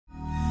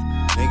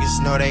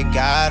Niggas know they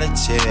gotta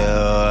chill.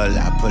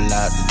 I pull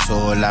out the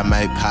tool, I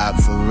might pop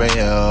for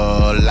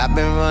real. I've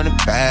been running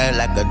bad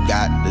like I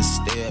got the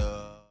steal.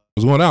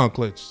 What's going on,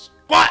 Clutch?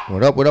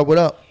 What up, what up, what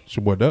up? It's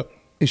your boy Duck.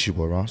 It's your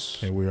boy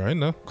Ross. And we are in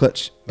there.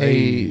 Clutch.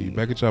 Hey,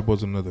 back at y'all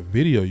boys with another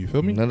video, you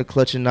feel me? Another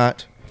Clutch and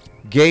Not.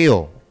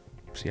 Gaël.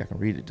 See, I can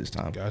read it this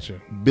time.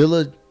 Gotcha.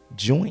 BILLA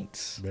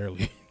joints.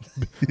 Barely.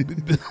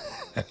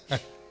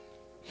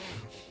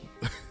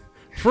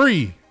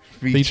 Free.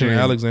 Featuring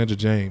Alexandra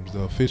James,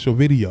 the official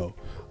video.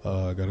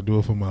 I got to do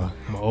it for my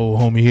old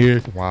homie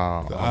here.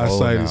 Wow. The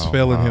eyesight is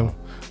failing him.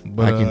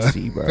 But, I can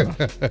see, bro.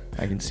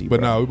 I can see,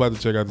 But bro. no, we're about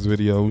to check out this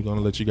video. We're going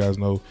to let you guys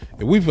know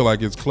if we feel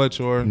like it's clutch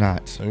or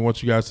not. And we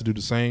want you guys to do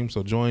the same.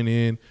 So join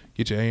in,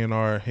 get your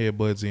A&R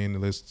headbuds in,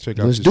 and let's check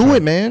out Let's this do track,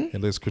 it, man.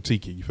 And let's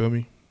critique it. You feel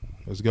me?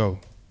 Let's go.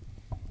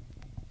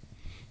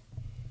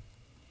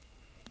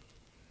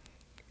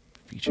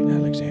 Featuring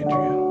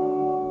Alexandria.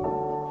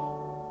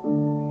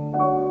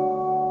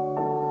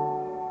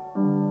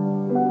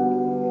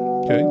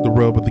 Okay, the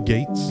rub of the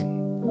gates.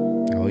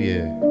 Oh,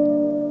 yeah.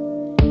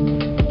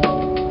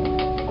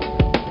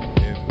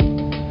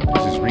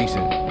 This is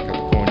recent. Got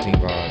the quarantine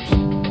vibes.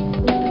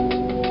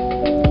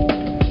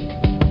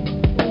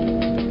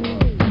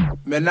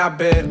 Man, I've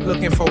been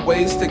looking for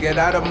ways to get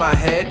out of my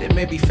head and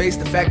maybe face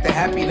the fact that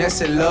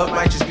happiness and love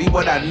might just be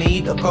what I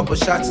need. A couple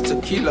shots of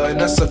tequila and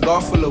a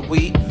cigar full of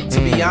weed. To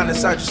be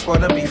honest, I just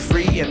wanna be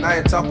free, and I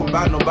ain't talking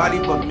about nobody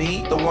but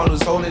me, the one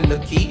who's holding the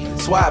key.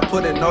 That's why I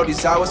put in all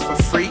these hours for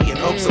free in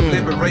hopes of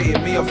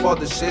liberating me of all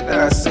the shit that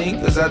I seen.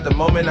 Cause at the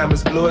moment I'm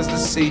as blue as the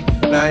sea,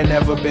 and I ain't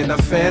never been a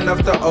fan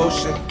of the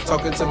ocean.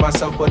 Talking to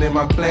myself, putting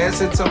my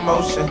plans into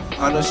motion.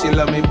 I know she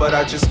love me, but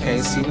I just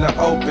can't seem to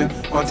open.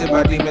 Haunted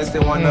by demons, they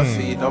wanna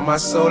feed on my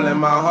soul and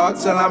my heart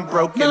till I'm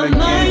broken my again.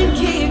 mind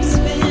keeps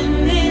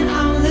spinning,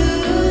 I'm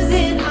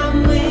losing,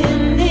 I'm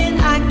winning.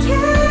 I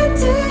can't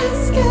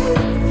escape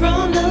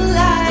from the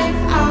life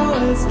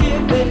I was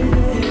given.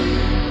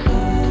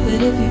 But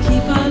if you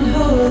keep on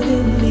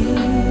holding me,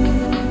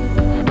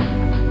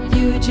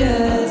 you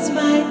just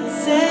might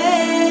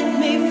set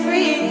me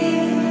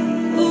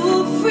free.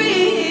 Ooh,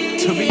 free.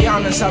 To be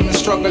honest, I've been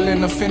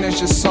struggling to finish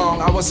this song.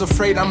 I was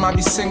afraid I might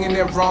be singing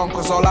it wrong,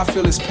 cause all I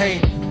feel is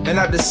pain. And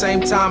at the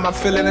same time, I'm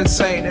feeling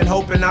insane and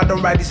hoping I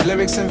don't write these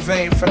lyrics in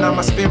vain. For now,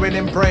 my spirit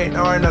and brain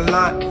are in a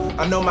line.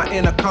 I know my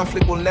inner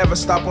conflict will never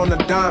stop on a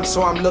dime,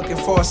 so I'm looking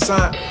for a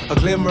sign, a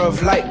glimmer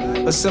of light,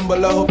 a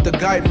symbol of hope to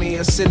guide me,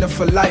 a sinner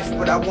for life,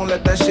 but I won't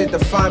let that shit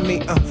define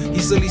me.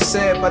 Easily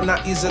said, but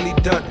not easily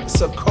done. It's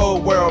a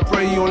cold world,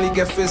 pray you only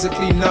get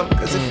physically numb,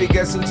 cause if it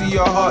gets into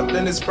your heart,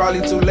 then it's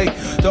probably too late.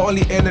 The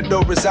only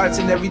antidote resides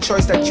in every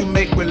choice that you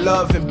make with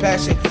love and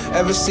passion.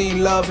 Ever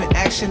seen love in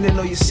action and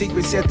know your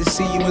secrets, yet to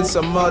see you in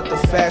some other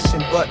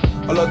fashion. But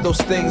all of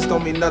those things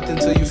don't mean nothing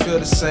till you feel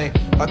the same.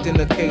 Locked in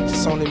the cage,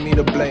 it's only me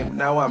to blame.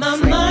 Now I'm my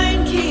free. My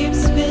mind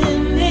keeps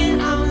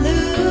spinning, I'm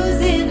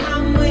losing,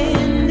 I'm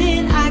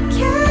winning. I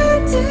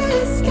can't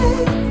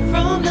escape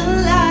from the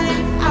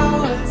life I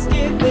was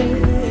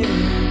given.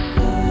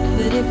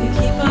 But if you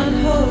keep on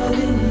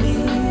holding me,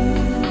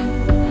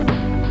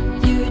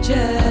 you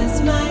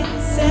just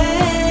might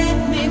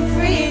set me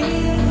free.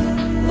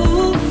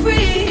 Ooh,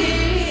 free.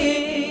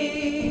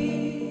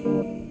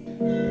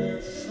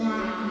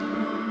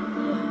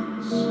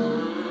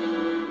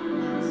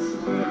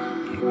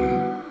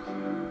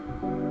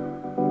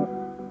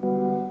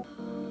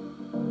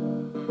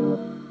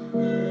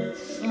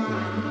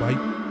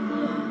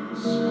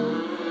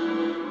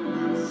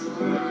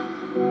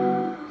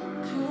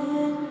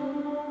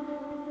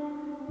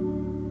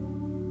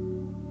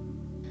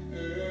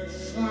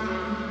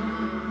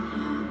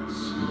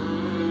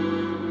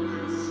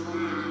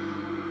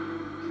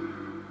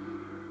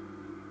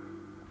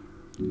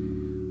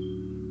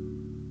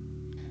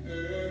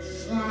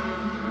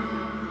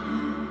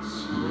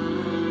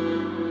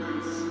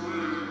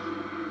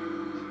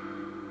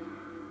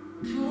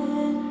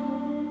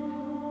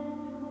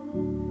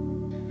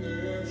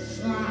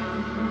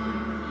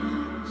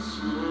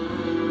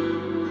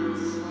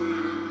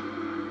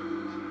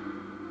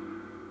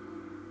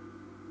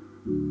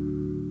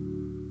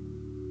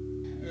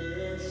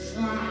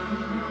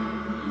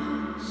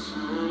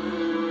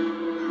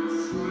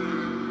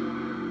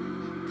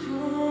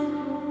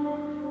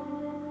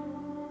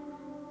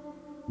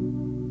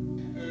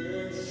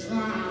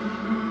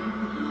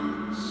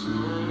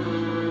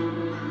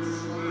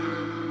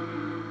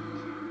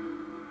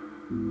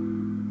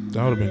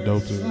 That would have been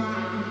dope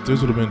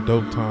this would have been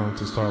dope time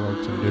to start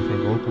like some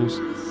different vocals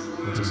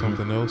into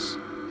something else.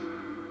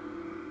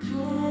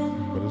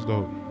 But it's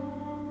dope.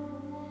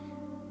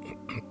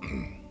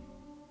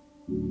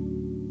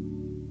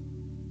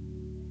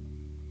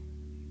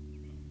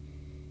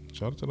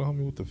 Shout out to the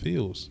homie with the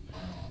feels.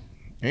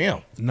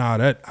 Damn. Nah,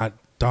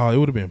 dog, it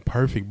would have been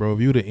perfect, bro.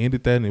 If you would have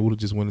ended that and it would have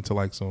just went into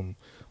like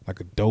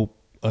a dope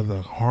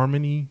other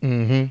harmony,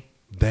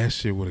 that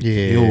shit would have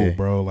killed,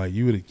 bro. Like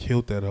you would have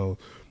killed that whole.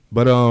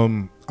 But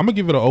I'm gonna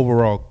give it an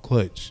overall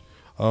clutch.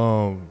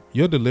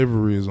 Your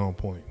delivery is on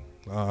point.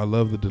 I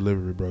love the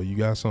delivery, bro. You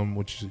got something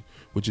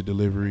with your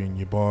delivery and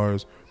your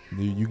bars.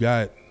 You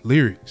got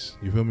lyrics.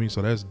 You feel me?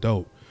 So that's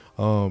dope.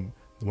 When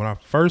I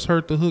first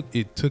heard the hook,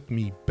 it took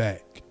me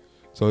back.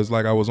 So it's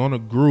like I was on a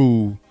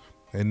groove,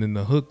 and then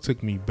the hook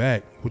took me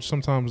back, which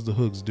sometimes the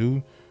hooks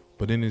do.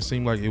 But then it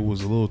seemed like it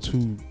was a little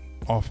too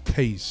off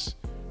pace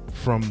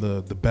from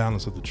the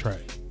balance of the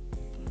track.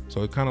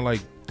 So it kind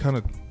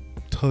of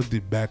tugged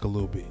it back a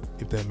little bit,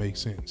 if that makes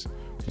sense,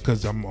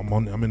 because I'm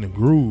in the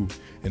groove.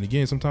 And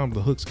again, sometimes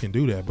the hooks can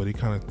do that, but it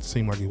kind of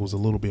seemed like it was a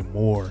little bit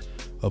more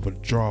of a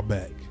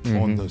drawback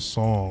on the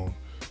song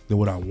than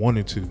what I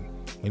wanted to.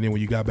 And then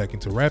when you got back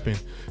into rapping,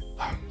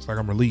 it's like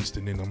I'm released,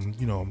 and then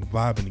I'm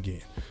vibing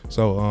again.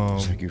 So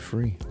it's like you're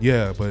free.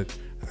 Yeah, but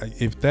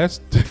if that's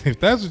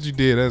what you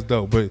did, that's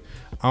dope. But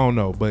I don't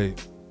know,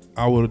 but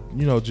I would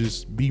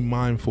just be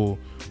mindful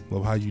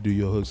of how you do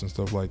your hooks and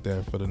stuff like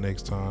that for the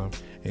next time,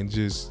 and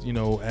just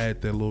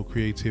add that little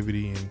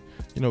creativity,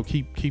 and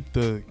keep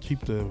the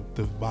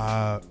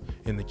vibe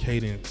and the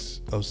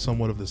cadence of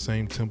somewhat of the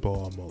same tempo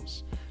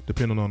almost,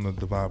 depending on the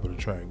vibe of the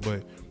track.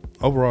 But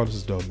overall, this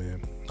is dope,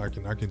 man. I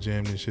can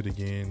jam this shit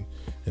again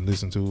and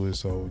listen to it.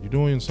 So you're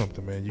doing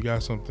something, man. You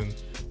got something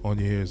on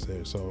your ears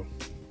there. So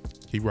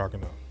keep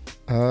rocking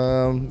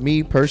out.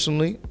 Me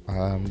personally,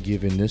 I'm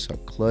giving this a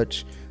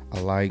clutch. I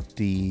like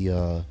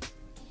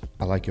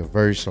I like your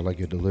verse. I like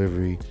your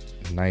delivery.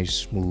 Nice,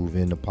 smooth,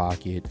 in the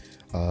pocket.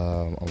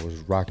 I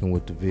was rocking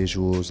with the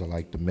visuals. I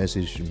like the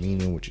message, the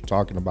meaning, what you're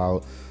talking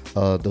about.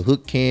 The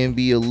hook can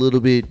be a little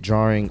bit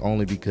jarring,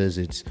 only because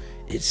it's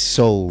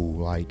so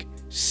like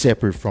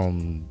separate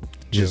from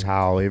just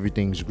how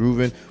everything's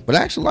grooving. But I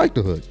actually like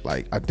the hook.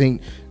 Like, I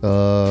think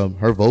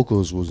her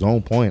vocals was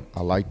on point.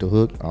 I like the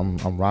hook. I'm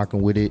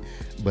rocking with it.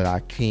 But I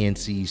can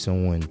see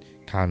someone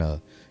kind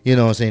of,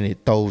 it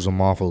throws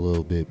them off a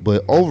little bit.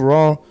 But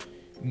overall,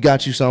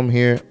 got you something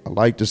here. I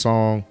like the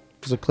song.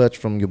 It's a clutch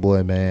from your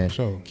boy, man.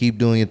 Sure. Keep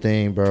doing your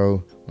thing,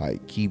 bro.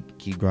 Like,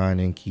 keep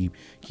grinding, keep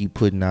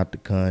putting out the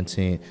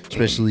content,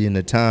 especially in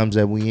the times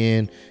that we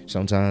in.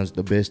 Sometimes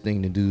the best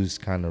thing to do is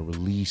kind of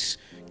release,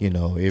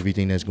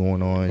 everything that's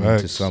going on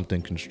into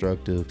something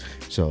constructive.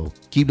 So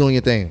keep doing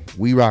your thing.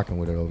 We rocking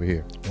with it over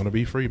here. Want to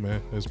be free,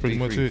 man. That's pretty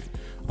much it.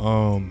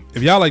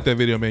 If y'all like that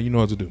video, man, you know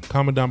what to do.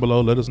 Comment down below.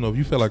 Let us know if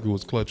you feel like it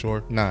was clutch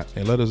or not,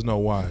 and let us know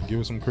why.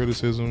 Give us some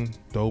criticism,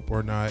 dope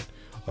or not.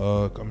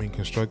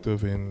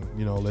 Constructive, and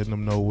letting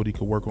them know what he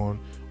could work on,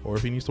 or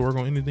if he needs to work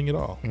on anything at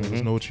all. Let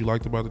us know what you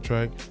liked about the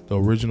track. The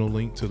original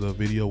link to the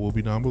video will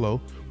be down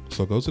below,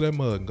 so go to that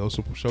mug and go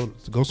support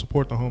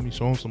the homie,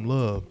 show him some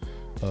love,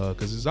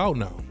 because it's out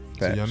now.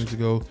 So y'all need to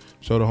go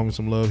show the homie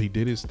some love. He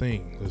did his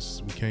thing,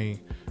 because we can't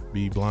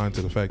be blind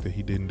to the fact that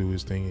he didn't do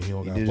his thing and he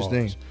don't got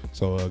balls.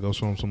 So go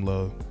show him some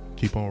love.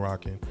 Keep on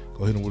rocking.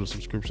 Go hit him with a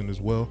subscription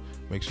as well.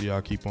 Make sure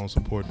y'all keep on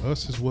supporting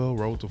us as well.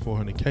 Roll to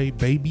 400K,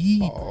 baby.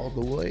 All the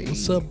way.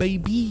 What's up,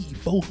 baby?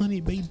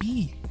 400,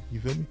 baby.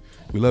 You feel me?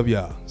 We love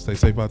y'all. Stay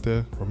safe out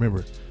there.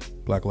 Remember,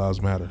 Black Lives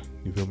Matter.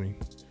 You feel me?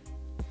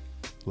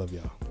 Love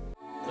y'all.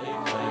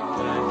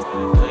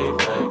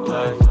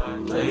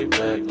 Lay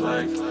back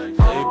life.